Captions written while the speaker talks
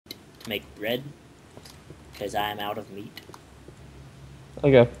to make bread because I am out of meat.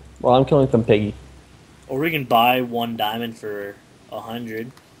 Okay. Well, I'm killing some piggies. Or we can buy 1 diamond for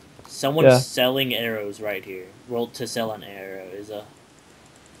 100. Someone's Yeah. selling arrows right here. Well, to sell an arrow is a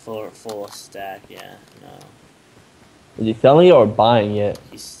full stack. Yeah, no, Is he selling it or buying it?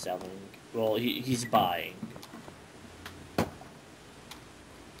 he's selling. Well, he's buying.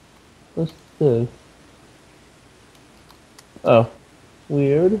 What's this? Oh,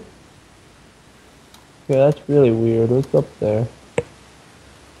 weird. Okay, that's really weird. What's up there?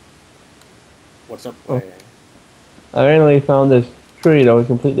 What's up Oh. there? I randomly found this tree that was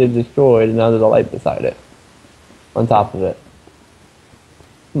completely destroyed, and now there's a light beside it. On top of it.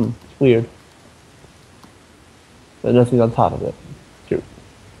 It's weird. But nothing's on top of it. True.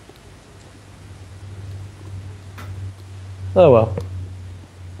 Oh well.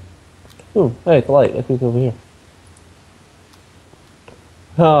 Ooh, hey, it's a light. Let's see what's over here.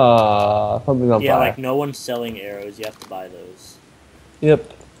 Ah, something's on Yeah, fire. like no one's selling arrows. You have to buy those.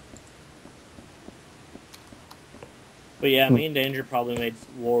 Yep. But yeah, me and Danger probably made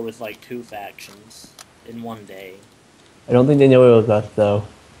war with like 2 factions in one day. I don't think they know it was us, though.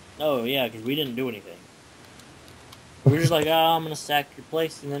 Oh yeah, because we didn't do anything. We were just like, oh, I'm gonna sack your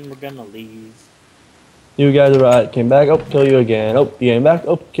place and then we're gonna leave. You guys are right. Came back. Oh, kill you again. Oh, you came back.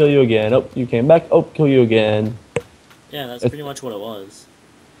 Oh, kill you again. Oh, you came back. Oh, kill you again. Yeah, that's pretty much what it was.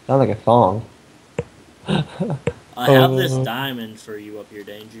 Sounds like a song. I have this diamond for you up here,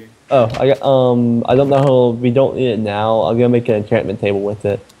 Danger. Oh, I got, I don't know how, we don't need it now. I'm gonna make an enchantment table with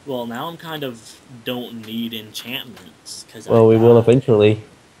it. Well, now I'm kind of don't need enchantments because Well, we will eventually.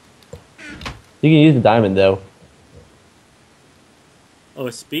 You can use the diamond though. Oh,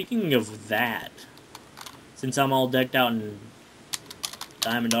 speaking of that, since I'm all decked out in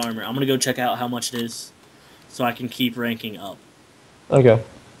diamond armor, I'm gonna go check out how much it is, so I can keep ranking up. Okay.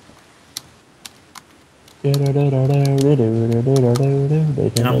 And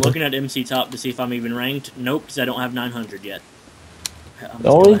I'm looking at MC Top to see if I'm even ranked. Nope, because I don't have 900 yet.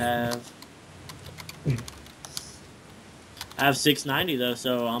 I have 690 though,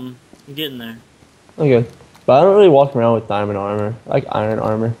 so I'm getting there. Okay. But I don't really walk around with diamond armor. I like iron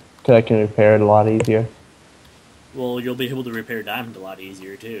armor, because I can repair it a lot easier. Well, you'll be able to repair diamond a lot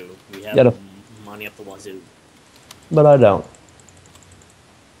easier too. We have money up the wazoo. But I don't.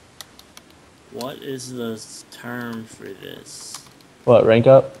 What is the term for this? What, rank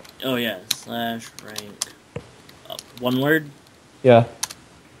up? Oh yeah, /rank up. One word? Yeah.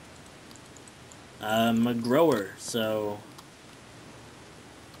 I'm a grower, so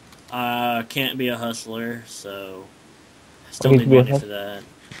I can't be a hustler, so I still need money for that.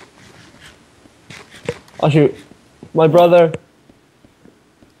 Oh shoot. My brother.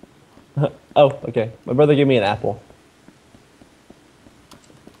 Oh, okay. My brother gave me an apple.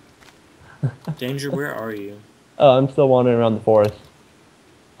 Danger, where are you? Oh, I'm still wandering around the forest.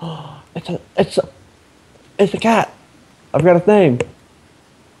 It's a cat. I forgot its name.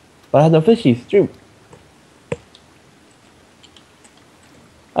 But I had no fishies. Shoot.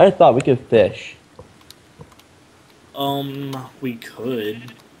 I just thought we could fish. We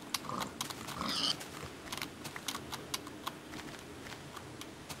could.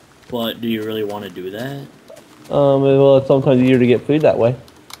 But do you really want to do that? Well, it's sometimes easier to get food that way.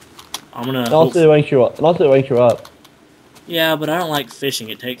 I'm gonna. And also, it wakes you up. And also, it wakes you up. Yeah, but I don't like fishing.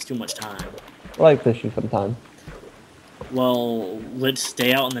 It takes too much time. I like fishing sometimes. Well, let's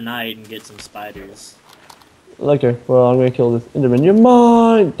stay out in the night and get some spiders. Okay, well, I'm gonna kill this Enderman. You're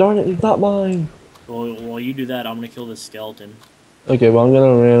mine! Darn it, he's not mine! Well, while you do that, I'm gonna kill this skeleton. Okay, well, I'm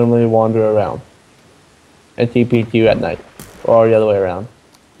gonna randomly wander around. And TP to you at night. Or the other way around.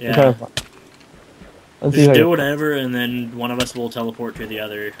 Yeah. Let's Just do whatever, and then one of us will teleport to the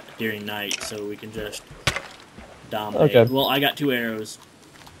other during night, so we can just dominate. Okay. Well, I got 2 arrows.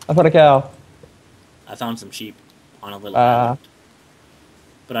 I found a cow. I found some sheep on a little island.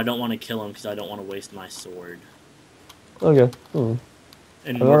 But I don't want to kill them because I don't want to waste my sword. Okay. And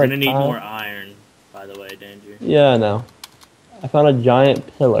we're going to need more iron, by the way, Danger. Yeah, I know. I found a giant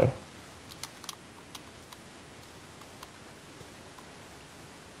pillar.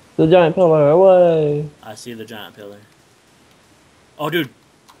 The giant pillar, away! I see the giant pillar. Oh, dude.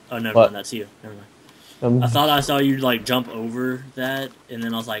 Oh, never mind, that's you. Never mind. I thought I saw you, like, jump over that, and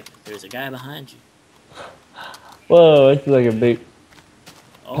then I was like, there's a guy behind you. Whoa, this is like a big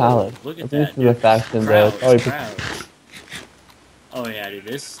pallet. Look at that. This is a faction, though. Oh, yeah, dude,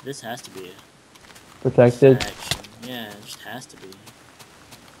 this has to be protected. Yeah, it just has to be.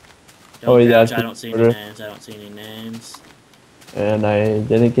 Yeah, I don't see any names. I don't see any names. And I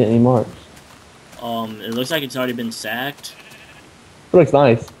didn't get any marks. It looks like it's already been sacked. It looks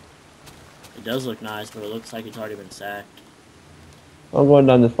nice. It does look nice, but it looks like it's already been sacked. I'm going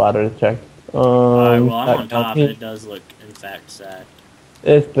down this ladder to check. Alright, well, I'm on top, and it does look, in fact, sacked.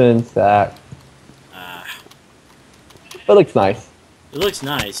 It's been sacked. Ah. It looks nice. It looks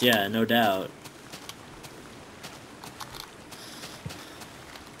nice, yeah, no doubt.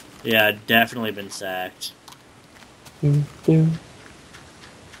 Yeah, definitely been sacked.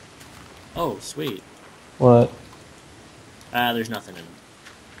 Oh, sweet. What? There's nothing in it.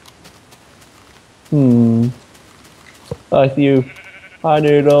 I see you. Hi,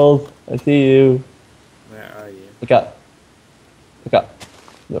 Noodles. I see you. Where are you? Look up. Look up.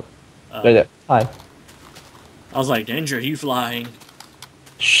 No. Right there. Hi. I was like, danger, you flying.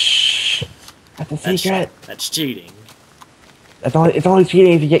 Shh. That's a secret. That's cheating. It's only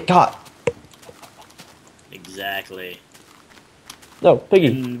cheating if you get caught. Exactly. No, Piggy.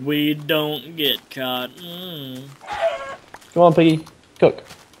 And we don't get caught. Mm. Come on, Piggy. Cook.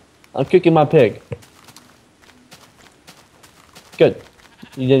 I'm cooking my pig. Good.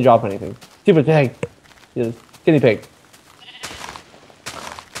 You didn't drop anything. Stupid pig. You skinny pig.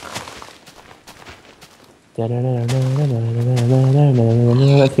 Let's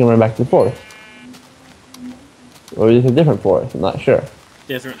go run back to the forest. Or is it a different forest? I'm not sure.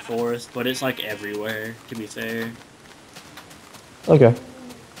 Different forest, but it's like everywhere, to be fair. Okay.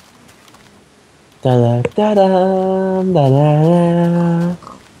 Alright,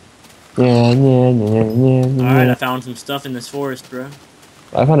 I found some stuff in this forest, bro.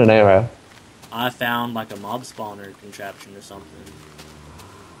 I found an arrow. I found like a mob spawner contraption or something.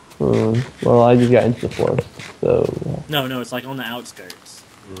 Well, I just got into the forest, so... No, it's like on the outskirts.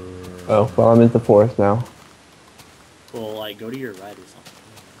 Oh, well, I'm into the forest now. Well, like, go to your right or something.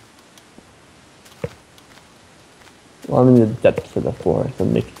 Well, I'm in the depths of the forest.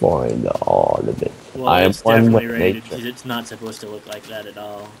 I'm exploring all of it. Well, I am it's definitely one with rated, nature. because it's not supposed to look like that at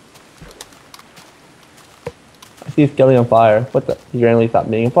all. I see Skelly on fire. What the? He randomly stopped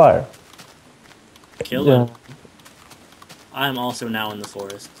being on fire. Kill him. I am also now in the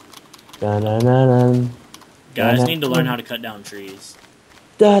forest. Guys need to learn how to cut down trees.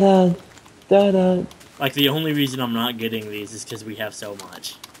 Like, the only reason I'm not getting these is because we have so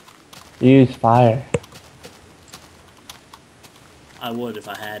much. Use fire. I would if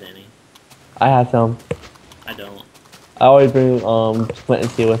I had any. I have some. I don't. I always bring flint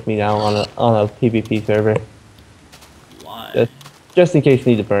and steel with me now on a PvP server. Why? Just in case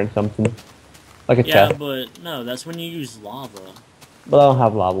you need to burn something. Like a chest. Yeah, but no, that's when you use lava. But I don't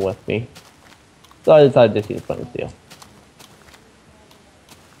have lava with me. So I decided to use flint and steel.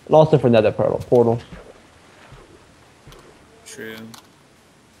 And also for nether portal. True.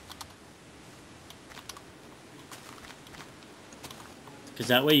 Because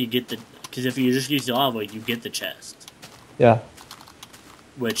that way you get the... Because if you just use lava, you get the chest. Yeah.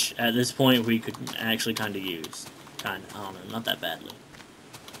 Which, at this point, we could actually kind of use. Kind of. I don't know, not that badly.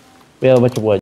 We have a bunch of wood.